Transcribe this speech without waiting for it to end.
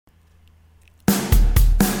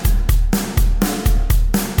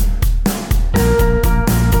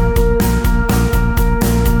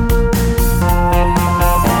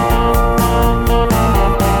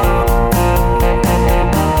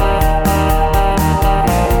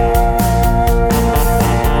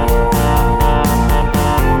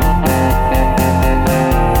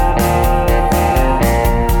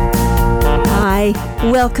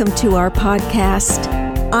Welcome to our podcast.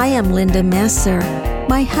 I am Linda Messer.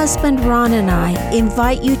 My husband Ron and I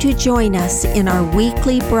invite you to join us in our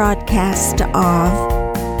weekly broadcast of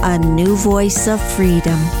A New Voice of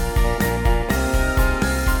Freedom.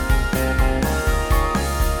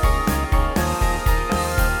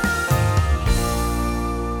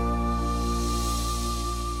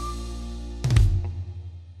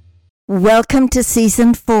 Welcome to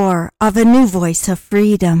Season 4 of A New Voice of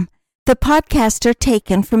Freedom. The podcasts are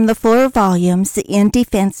taken from the 4 volumes In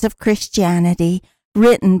Defense of Christianity,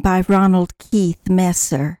 written by Ronald Keith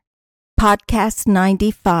Messer. Podcast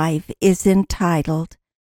 95 is entitled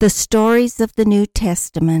The Stories of the New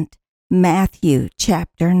Testament, Matthew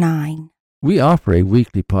chapter 9. We offer a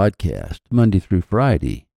weekly podcast, Monday through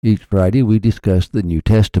Friday. Each Friday we discuss the New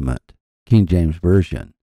Testament, King James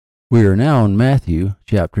Version. We are now in Matthew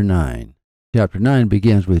chapter 9. Chapter 9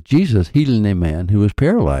 begins with Jesus healing a man who was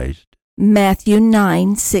paralyzed. Matthew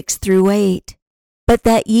 9, 6 through 8. But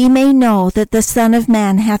that ye may know that the Son of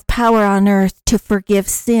Man hath power on earth to forgive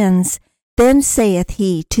sins, then saith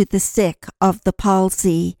he to the sick of the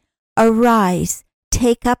palsy, Arise,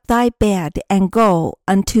 take up thy bed, and go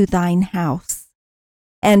unto thine house.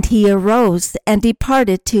 And he arose and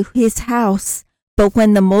departed to his house. But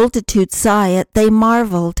when the multitude saw it, they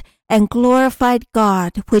marveled, and glorified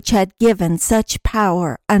God, which had given such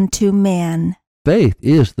power unto men. Faith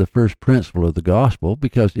is the first principle of the gospel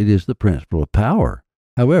because it is the principle of power.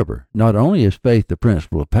 However, not only is faith the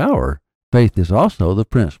principle of power, faith is also the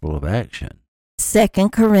principle of action. 2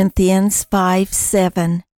 Corinthians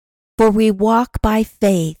 5:7. For we walk by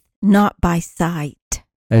faith, not by sight.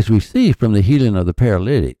 As we see from the healing of the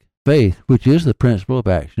paralytic, faith, which is the principle of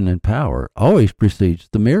action and power, always precedes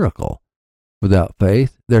the miracle. Without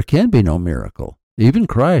faith, there can be no miracle. Even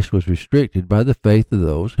Christ was restricted by the faith of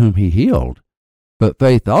those whom he healed. But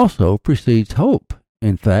faith also precedes hope.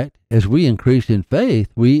 In fact, as we increase in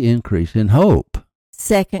faith, we increase in hope.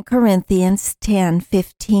 2 Corinthians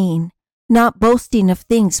 10:15. Not boasting of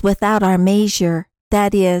things without our measure,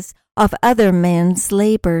 that is, of other men's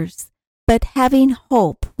labors, but having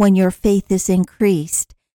hope when your faith is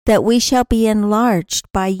increased, that we shall be enlarged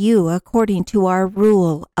by you according to our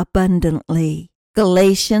rule abundantly.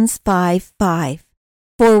 Galatians 5:5.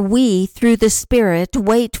 For we, through the Spirit,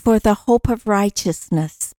 wait for the hope of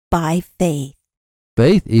righteousness by faith.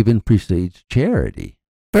 Faith even precedes charity.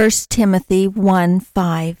 1 Timothy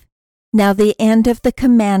 1:5. Now the end of the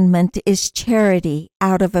commandment is charity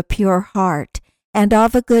out of a pure heart, and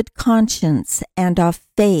of a good conscience, and of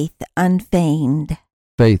faith unfeigned.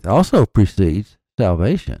 Faith also precedes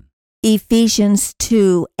salvation. Ephesians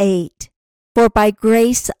 2:8. For by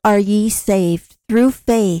grace are ye saved through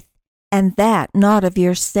faith, and that not of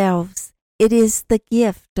yourselves. It is the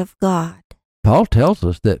gift of God. Paul tells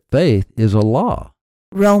us that faith is a law.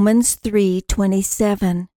 Romans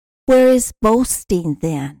 3:27. Where is boasting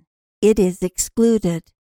then? It is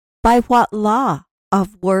excluded. By what law?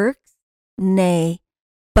 Of works? Nay,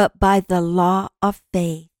 but by the law of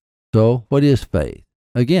faith. So, what is faith?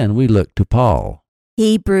 Again, we look to Paul.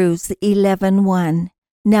 Hebrews 11:1.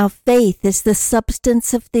 Now faith is the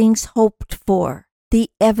substance of things hoped for, the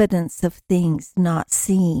evidence of things not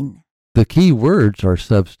seen. The key words are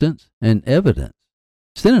substance and evidence.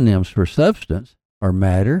 Synonyms for substance are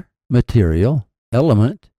matter, material,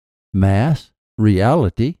 element, mass,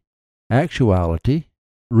 reality, actuality,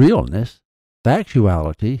 realness,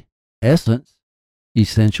 factuality, essence,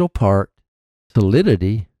 essential part,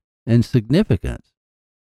 solidity, and significance.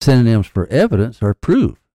 Synonyms for evidence are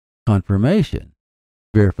proof, confirmation,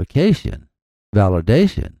 verification,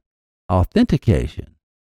 validation, authentication,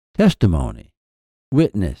 testimony,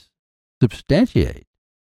 witness, substantiate,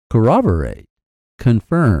 corroborate,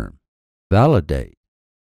 confirm, validate,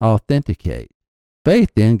 authenticate.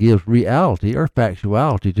 Faith then gives reality or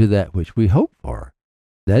factuality to that which we hope for.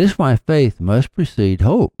 That is why faith must precede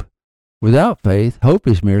hope. Without faith, hope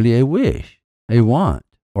is merely a wish, a want,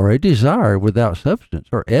 or a desire without substance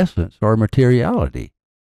or essence or materiality.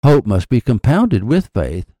 Hope must be compounded with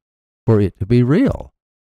faith for it to be real.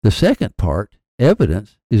 The second part,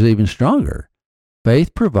 evidence, is even stronger.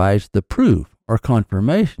 Faith provides the proof or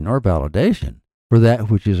confirmation or validation for that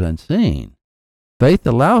which is unseen. Faith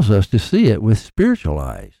allows us to see it with spiritual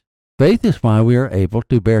eyes. Faith is why we are able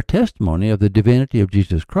to bear testimony of the divinity of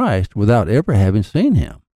Jesus Christ without ever having seen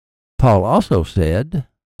him. Paul also said,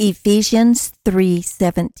 Ephesians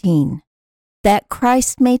 3:17. That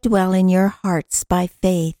Christ may dwell in your hearts by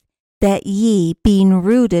faith, that ye, being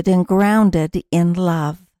rooted and grounded in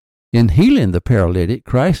love. In healing the paralytic,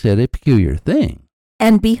 Christ said a peculiar thing.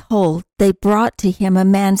 And behold, they brought to him a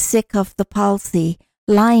man sick of the palsy,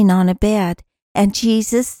 lying on a bed, And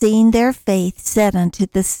Jesus, seeing their faith, said unto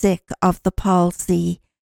the sick of the palsy,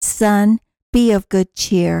 Son, be of good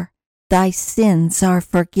cheer, thy sins are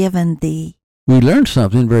forgiven thee. We learned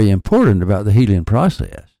something very important about the healing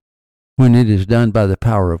process. When it is done by the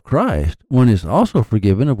power of Christ, one is also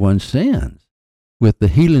forgiven of one's sins. With the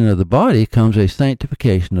healing of the body comes a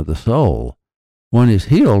sanctification of the soul. One is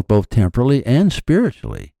healed both temporally and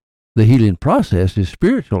spiritually. The healing process is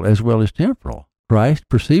spiritual as well as temporal. Christ,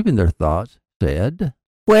 perceiving their thoughts, said,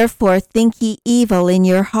 Wherefore think ye evil in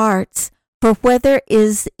your hearts? For whether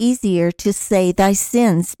is easier to say, Thy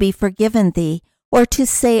sins be forgiven thee, or to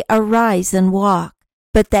say, Arise and walk?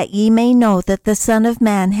 But that ye may know that the Son of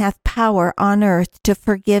Man hath power on earth to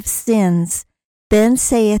forgive sins. Then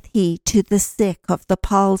saith he to the sick of the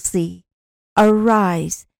palsy,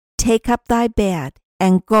 Arise, take up thy bed,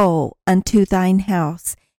 and go unto thine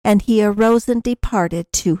house. And he arose and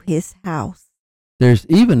departed to his house. There's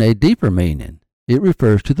even a deeper meaning. It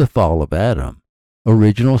refers to the fall of Adam.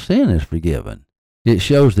 Original sin is forgiven. It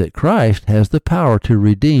shows that Christ has the power to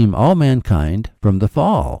redeem all mankind from the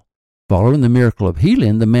fall. Following the miracle of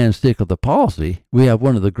healing the man sick of the palsy, we have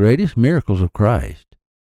one of the greatest miracles of Christ.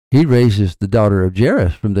 He raises the daughter of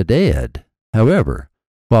Jairus from the dead. However,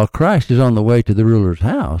 while Christ is on the way to the ruler's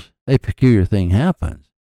house, a peculiar thing happens.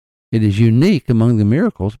 It is unique among the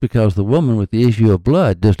miracles because the woman with the issue of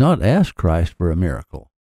blood does not ask Christ for a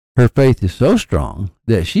miracle. Her faith is so strong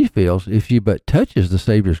that she feels if she but touches the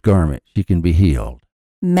Savior's garment, she can be healed.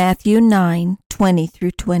 Matthew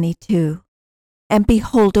 9:20-22. And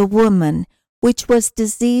behold, a woman, which was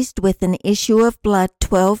diseased with an issue of blood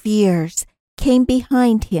 12 years, came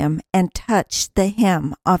behind him and touched the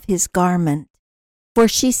hem of his garment. For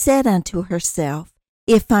she said unto herself,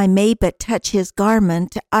 If I may but touch his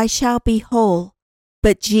garment, I shall be whole.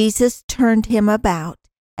 But Jesus turned him about,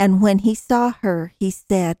 and when he saw her, he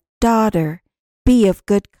said, Daughter, be of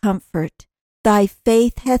good comfort. Thy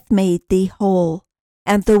faith hath made thee whole.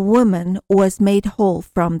 And the woman was made whole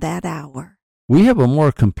from that hour. We have a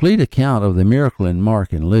more complete account of the miracle in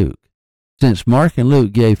Mark and Luke. Since Mark and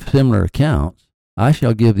Luke gave similar accounts, I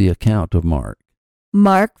shall give the account of Mark.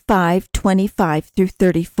 Mark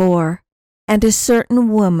 5:25-34. And a certain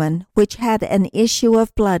woman, which had an issue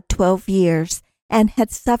of blood 12 years, and had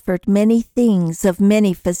suffered many things of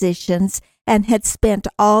many physicians, and had spent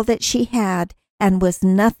all that she had, and was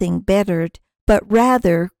nothing bettered, but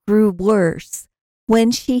rather grew worse, when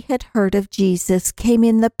she had heard of Jesus, came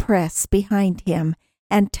in the press behind him,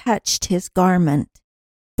 and touched his garment.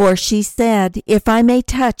 For she said, If I may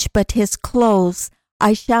touch but his clothes,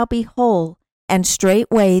 I shall be whole. And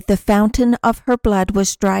straightway the fountain of her blood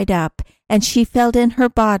was dried up, and she felt in her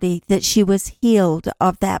body that she was healed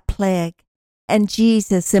of that plague. And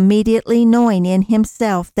Jesus, immediately knowing in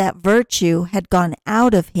himself that virtue had gone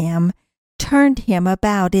out of him, turned him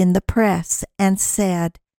about in the press, and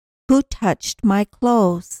said, Who touched my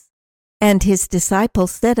clothes? And his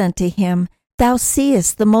disciples said unto him, Thou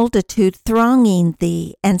seest the multitude thronging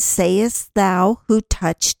thee, and sayest thou, Who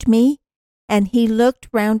touched me? And he looked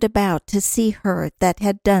round about to see her that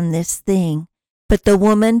had done this thing. But the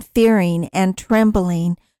woman, fearing and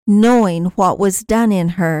trembling, knowing what was done in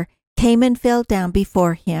her, came and fell down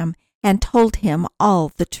before him, and told him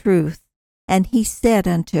all the truth. And he said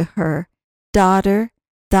unto her, Daughter,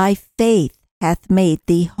 thy faith hath made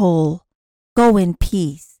thee whole. Go in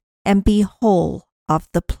peace, and be whole of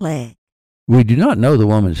the plague. We do not know the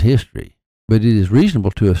woman's history, but it is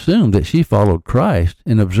reasonable to assume that she followed Christ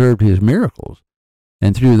and observed his miracles,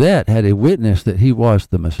 and through that had a witness that he was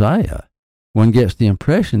the Messiah. One gets the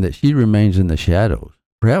impression that she remains in the shadows,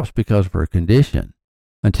 perhaps because of her condition.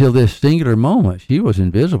 Until this singular moment, she was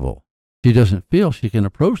invisible. She doesn't feel she can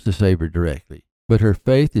approach the Savior directly, but her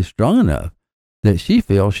faith is strong enough that she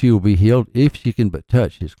feels she will be healed if she can but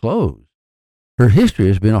touch his clothes. Her history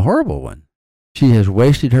has been a horrible one. She has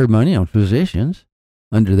wasted her money on physicians.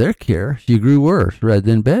 Under their care, she grew worse rather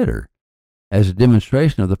than better. As a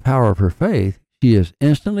demonstration of the power of her faith, she is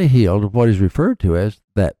instantly healed of what is referred to as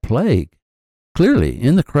that plague. Clearly,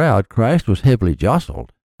 in the crowd, Christ was heavily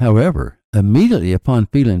jostled. However, immediately upon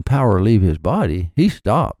feeling power leave his body, he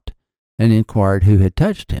stopped and inquired who had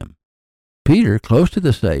touched him. Peter, close to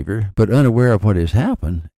the Savior, but unaware of what has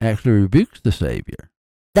happened, actually rebukes the Savior.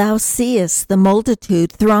 Thou seest the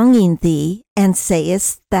multitude thronging thee, and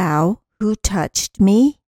sayest thou, Who touched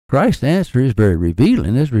me? Christ's answer is very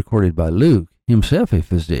revealing, as recorded by Luke, himself a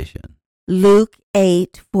physician. Luke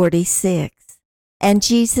 8:46. And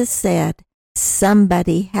Jesus said,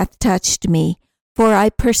 Somebody hath touched me, for I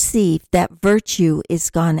perceive that virtue is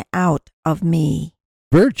gone out of me.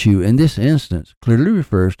 Virtue in this instance clearly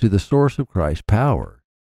refers to the source of Christ's power.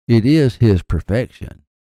 It is his perfection.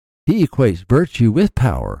 He equates virtue with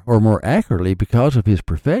power, or more accurately, because of his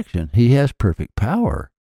perfection, he has perfect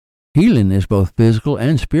power. Healing is both physical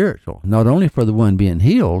and spiritual, not only for the one being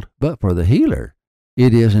healed, but for the healer.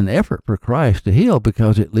 It is an effort for Christ to heal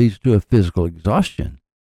because it leads to a physical exhaustion.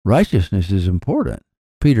 Righteousness is important,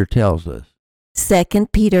 Peter tells us.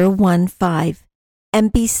 2 Peter 1:5.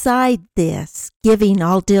 And beside this, giving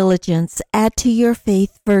all diligence, add to your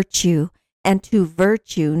faith virtue, and to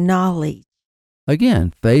virtue knowledge.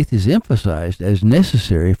 Again, faith is emphasized as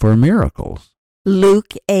necessary for miracles.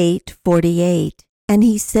 Luke 8:48. And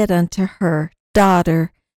he said unto her,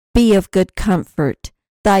 Daughter, be of good comfort.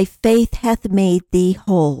 Thy faith hath made thee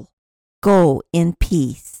whole. Go in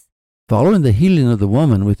peace. Following the healing of the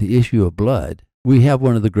woman with the issue of blood, we have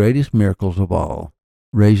one of the greatest miracles of all,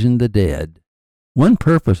 raising the dead. One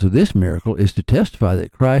purpose of this miracle is to testify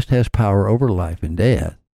that Christ has power over life and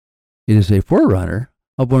death. It is a forerunner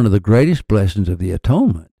of one of the greatest blessings of the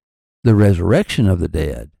atonement, the resurrection of the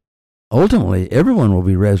dead. Ultimately, everyone will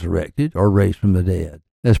be resurrected or raised from the dead,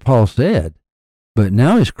 as Paul said. But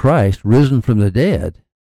now is Christ risen from the dead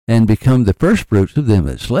and become the firstfruits of them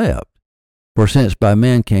that slept. For since by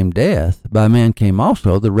man came death, by man came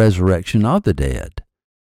also the resurrection of the dead.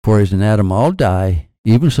 For as in Adam all die,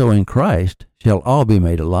 even so in Christ shall all be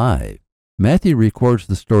made alive. Matthew records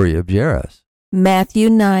the story of Jairus. Matthew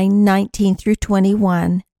 9:19 through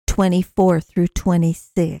 21, 24 through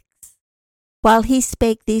 26. While he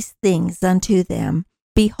spake these things unto them,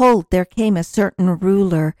 behold, there came a certain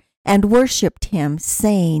ruler, and worshipped him,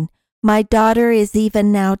 saying, My daughter is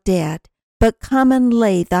even now dead, but come and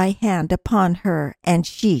lay thy hand upon her, and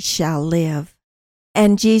she shall live.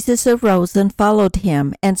 And Jesus arose and followed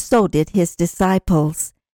him, and so did his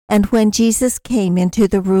disciples. And when Jesus came into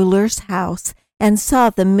the ruler's house, and saw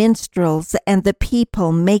the minstrels and the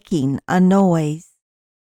people making a noise,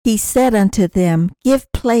 he said unto them,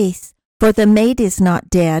 Give place, for the maid is not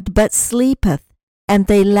dead, but sleepeth. And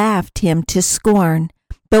they laughed him to scorn.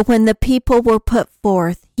 But when the people were put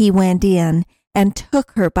forth, he went in, and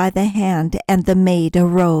took her by the hand, and the maid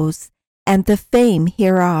arose. And the fame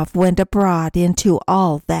hereof went abroad into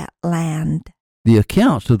all that land. The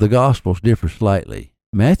accounts of the Gospels differ slightly.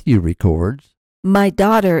 Matthew records, My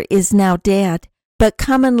daughter is now dead, but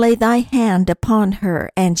come and lay thy hand upon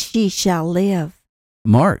her, and she shall live.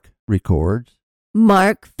 Mark records,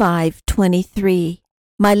 Mark 5:23.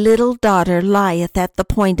 My little daughter lieth at the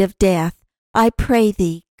point of death. I pray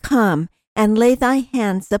thee, come and lay thy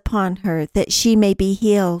hands upon her, that she may be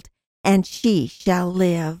healed, and she shall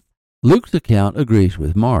live. Luke's account agrees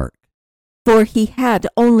with Mark. For he had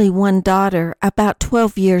only one daughter, about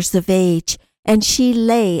 12 years of age, and she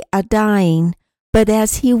lay a-dying. But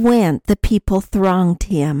as he went, the people thronged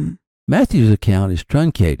him. Matthew's account is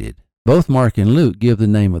truncated. Both Mark and Luke give the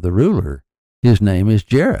name of the ruler. His name is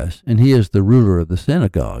Jairus, and he is the ruler of the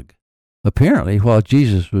synagogue. Apparently, while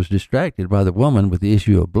Jesus was distracted by the woman with the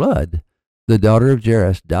issue of blood, the daughter of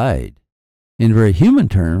Jairus died. In very human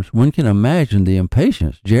terms, one can imagine the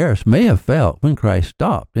impatience Jairus may have felt when Christ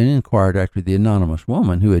stopped and inquired after the anonymous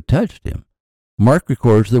woman who had touched him. Mark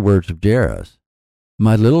records the words of Jairus,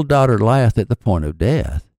 My little daughter lieth at the point of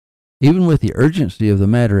death. Even with the urgency of the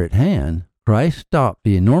matter at hand, Christ stopped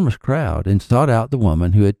the enormous crowd and sought out the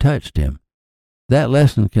woman who had touched him. That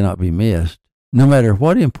lesson cannot be missed. No matter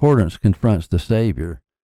what importance confronts the Savior,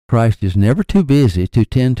 Christ is never too busy to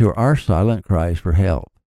tend to our silent cries for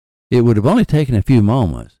help. It would have only taken a few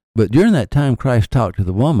moments, but during that time Christ talked to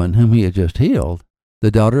the woman whom he had just healed, the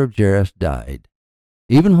daughter of Jairus died.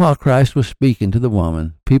 Even while Christ was speaking to the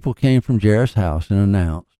woman, people came from Jairus' house and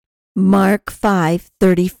announced, Mark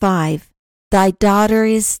 5:35. Thy daughter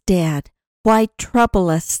is dead. Why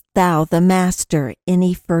troublest thou the master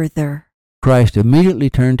any further? Christ immediately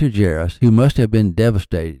turned to Jairus, who must have been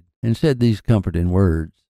devastated, and said these comforting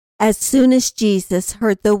words. As soon as Jesus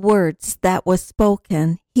heard the words that was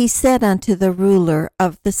spoken, he said unto the ruler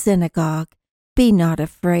of the synagogue, Be not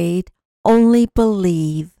afraid, only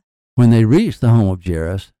believe. When they reached the home of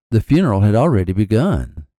Jairus, the funeral had already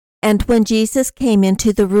begun. And when Jesus came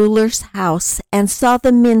into the ruler's house and saw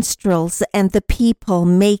the minstrels and the people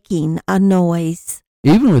making a noise.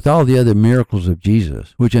 Even with all the other miracles of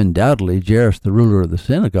Jesus, which undoubtedly Jairus, the ruler of the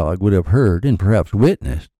synagogue, would have heard and perhaps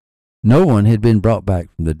witnessed, no one had been brought back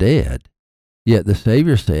from the dead. Yet the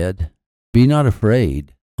Savior said, Be not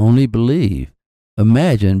afraid, only believe.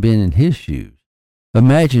 Imagine being in his shoes.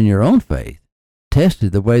 Imagine your own faith,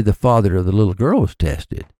 tested the way the father of the little girl was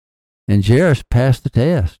tested. And Jairus passed the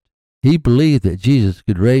test. He believed that Jesus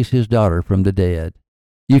could raise his daughter from the dead.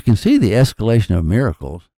 You can see the escalation of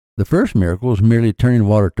miracles. The first miracle was merely turning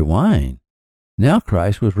water to wine. Now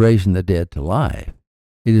Christ was raising the dead to life.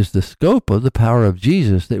 It is the scope of the power of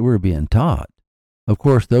Jesus that we're being taught. Of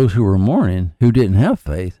course, those who were mourning, who didn't have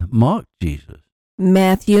faith, mocked Jesus.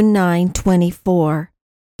 Matthew 9:24.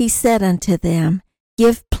 He said unto them,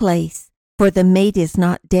 Give place, for the maid is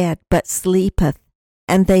not dead, but sleepeth.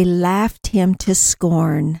 And they laughed him to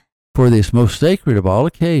scorn. For this most sacred of all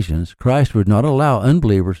occasions, Christ would not allow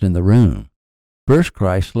unbelievers in the room. First,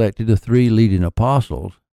 Christ selected the 3 leading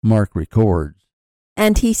apostles, Mark records.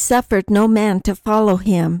 And he suffered no man to follow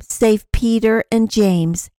him, save Peter and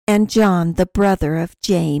James, and John the brother of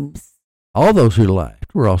James. All those who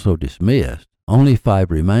left were also dismissed. Only 5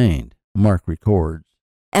 remained, Mark records.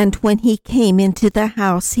 And when he came into the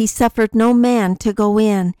house, he suffered no man to go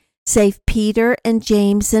in, save Peter and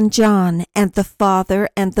James and John, and the father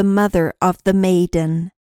and the mother of the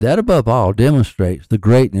maiden. That above all demonstrates the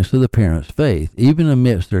greatness of the parents' faith, even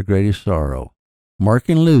amidst their greatest sorrow. Mark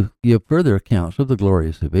and Luke give further accounts of the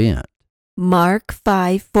glorious event. Mark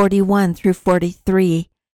 5:41 through 43.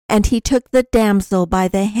 And he took the damsel by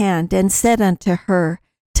the hand, and said unto her,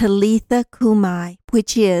 Talitha cumi,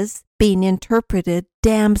 which is, being interpreted,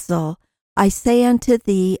 Damsel, I say unto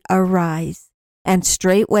thee, arise. And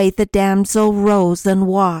straightway the damsel rose and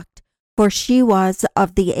walked, for she was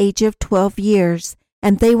of the age of 12 years,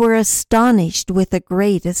 and they were astonished with a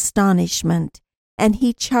great astonishment. And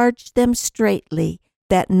he charged them straitly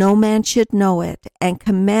that no man should know it, and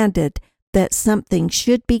commanded that something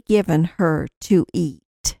should be given her to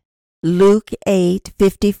eat. Luke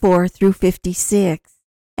 8:54 through 56.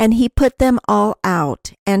 And he put them all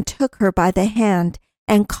out, and took her by the hand,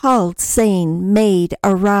 and called, saying, Maid,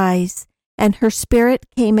 arise. And her spirit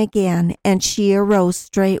came again, and she arose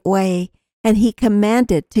straightway. And he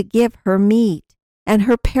commanded to give her meat. And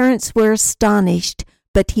her parents were astonished,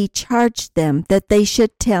 but he charged them that they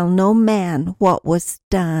should tell no man what was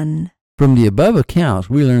done. From the above accounts,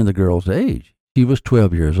 we learn the girl's age. She was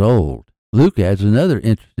 12 years old. Luke adds another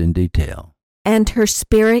interesting detail. And her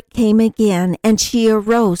spirit came again, and she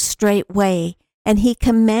arose straightway, and he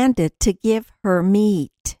commanded to give her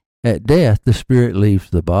meat. At death, the spirit leaves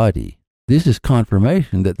the body. This is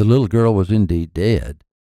confirmation that the little girl was indeed dead.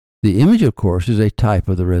 The image, of course, is a type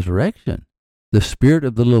of the resurrection. The spirit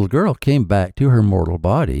of the little girl came back to her mortal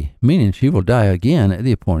body, meaning she will die again at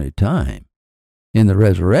the appointed time. In the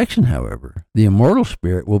resurrection, however, the immortal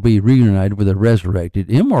spirit will be reunited with a resurrected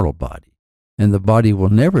immortal body, and the body will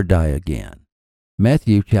never die again.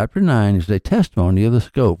 Matthew chapter 9 is a testimony of the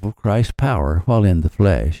scope of Christ's power while in the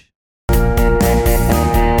flesh.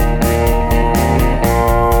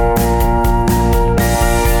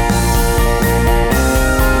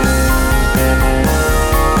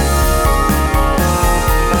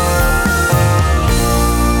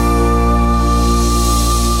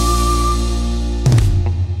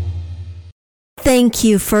 Thank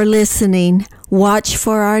you for listening. Watch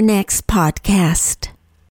for our next podcast.